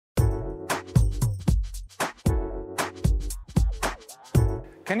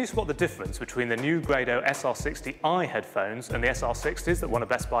Can you spot the difference between the new Grado SR60i headphones and the SR60s that won a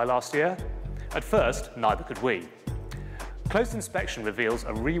Best Buy last year? At first, neither could we. Close inspection reveals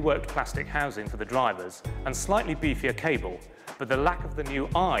a reworked plastic housing for the drivers and slightly beefier cable, but the lack of the new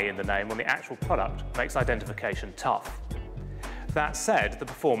I in the name on the actual product makes identification tough. That said, the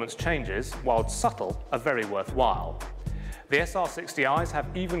performance changes, while subtle, are very worthwhile. The SR60i's have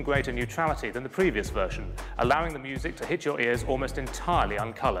even greater neutrality than the previous version, allowing the music to hit your ears almost entirely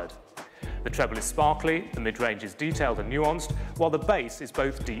uncoloured. The treble is sparkly, the mid-range is detailed and nuanced, while the bass is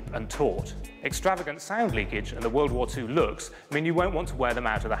both deep and taut. Extravagant sound leakage and the World War II looks mean you won't want to wear them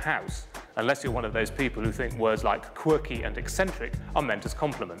out of the house, unless you're one of those people who think words like quirky and eccentric are meant as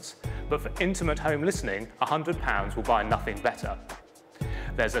compliments. But for intimate home listening, £100 will buy nothing better.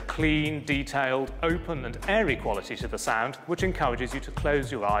 There's a clean, detailed, open and airy quality to the sound which encourages you to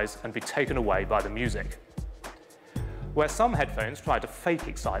close your eyes and be taken away by the music. Where some headphones try to fake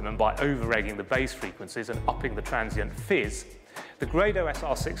excitement by over-egging the bass frequencies and upping the transient fizz, the Grado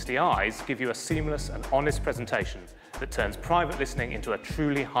SR60i's give you a seamless and honest presentation that turns private listening into a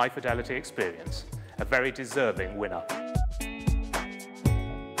truly high-fidelity experience. A very deserving winner.